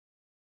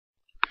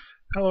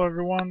Hello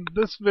everyone,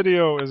 this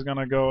video is going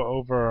to go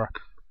over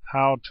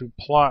how to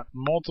plot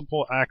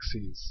multiple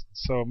axes,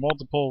 so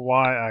multiple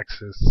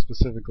y-axis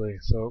specifically.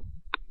 So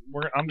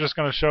I'm just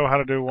going to show how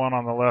to do one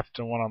on the left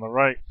and one on the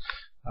right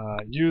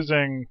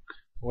using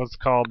what's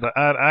called the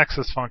add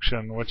axis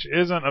function, which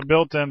isn't a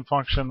built-in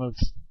function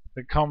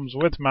that comes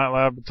with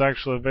MATLAB. It's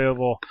actually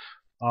available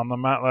on the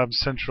MATLAB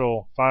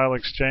Central File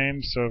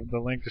Exchange, so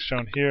the link is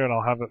shown here and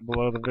I'll have it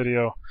below the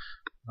video.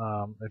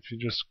 If you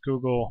just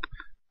Google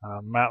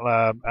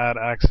MATLAB add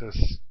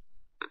axis,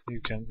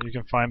 you can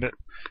find it.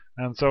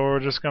 And so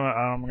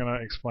I'm gonna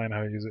explain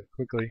how to use it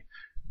quickly.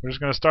 We're just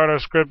gonna start our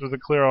script with a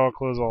clear all,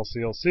 close all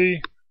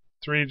CLC.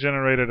 3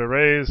 generated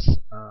arrays,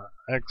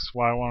 x,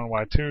 y1, and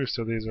y2.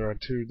 So these are our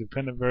 2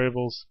 dependent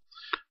variables.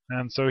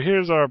 And so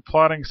here's our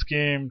plotting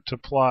scheme to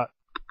plot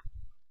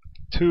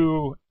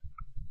 2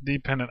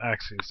 dependent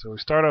axes. So we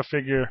start our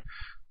figure,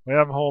 we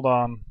have hold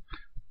on,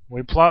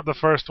 we plot the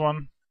first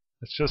one.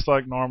 It's just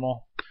like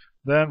normal.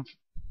 Then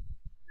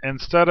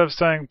instead of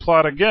saying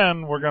plot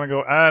again, we're going to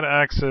go add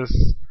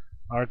axis,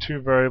 our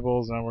 2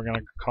 variables, and we're going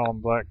to call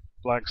them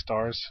black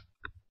stars.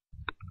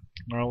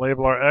 We're going to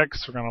label our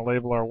x, we're going to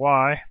label our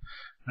y,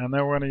 and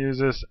then we're going to use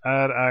this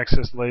add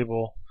axis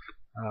label.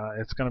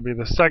 It's going to be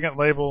the second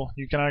label.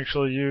 You can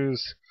actually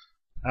use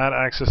add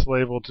axis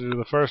label to do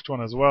the first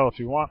one as well if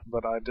you want,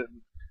 but I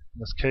didn't in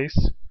this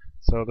case.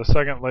 So the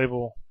second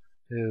label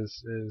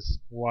is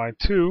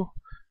y2,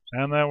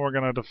 and then we're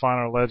going to define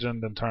our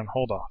legend and turn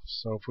hold off.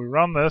 So if we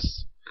run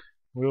this,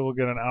 we will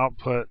get an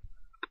output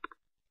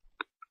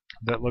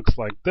that looks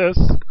like this,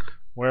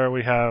 where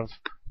we have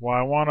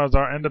y1 as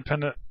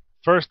our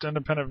first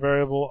independent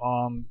variable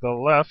on the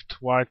left,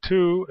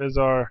 y2 is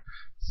our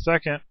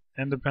second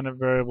independent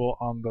variable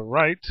on the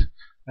right,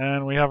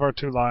 and we have our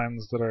 2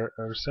 lines that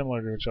are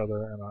similar to each other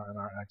in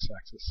our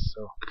x-axis.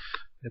 So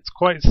it's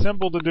quite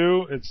simple to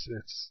do.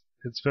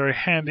 It's very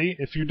handy.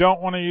 If you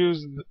don't want to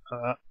use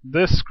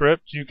this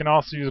script, you can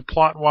also use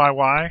plot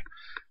YY,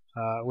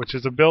 which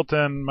is a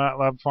built-in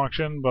MATLAB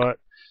function, but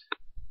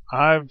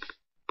I've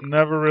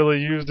never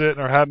really used it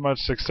or had much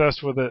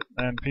success with it,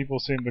 and people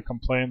seem to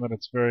complain that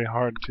it's very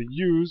hard to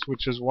use,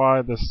 which is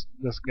why this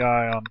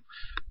guy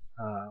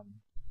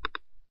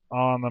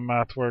on the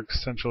MathWorks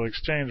Central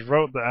Exchange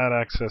wrote the add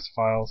access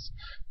files.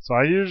 So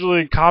I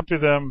usually copy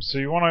them. So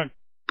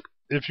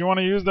if you want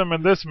to use them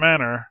in this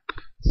manner,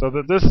 so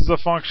that this is a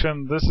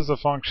function, this is a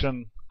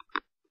function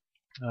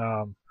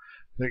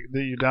that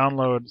you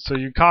download. So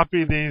you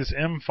copy these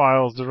M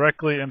files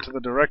directly into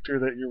the directory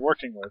that you're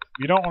working with. If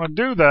you don't want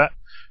to do that,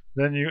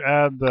 then you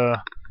add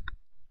the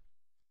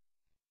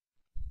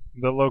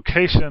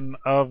location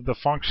of the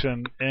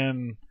function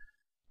in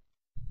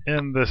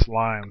this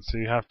line. So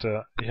you have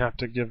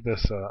to give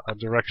this a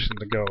direction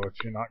to go if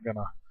you're not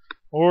gonna,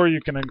 or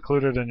you can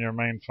include it in your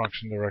main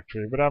function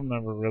directory, but I've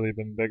never really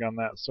been big on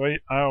that, so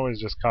I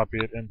always just copy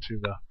it into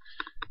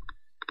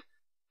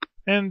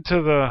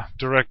the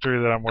directory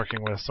that I'm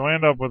working with. So I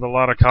end up with a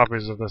lot of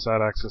copies of this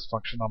add access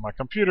function on my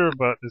computer,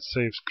 but it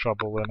saves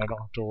trouble and I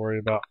don't have to worry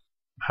about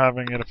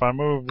having it. If I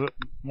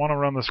want to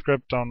run the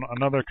script on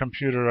another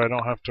computer, I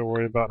don't have to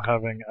worry about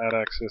having add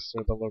access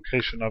or the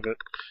location of it.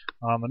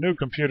 On the new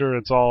computer,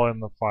 it's all in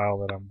the file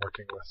that I'm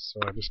working with. So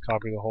I just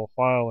copy the whole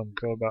file and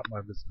go about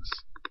my business.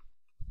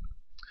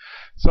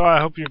 So I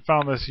hope you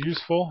found this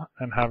useful,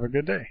 and have a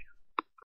good day.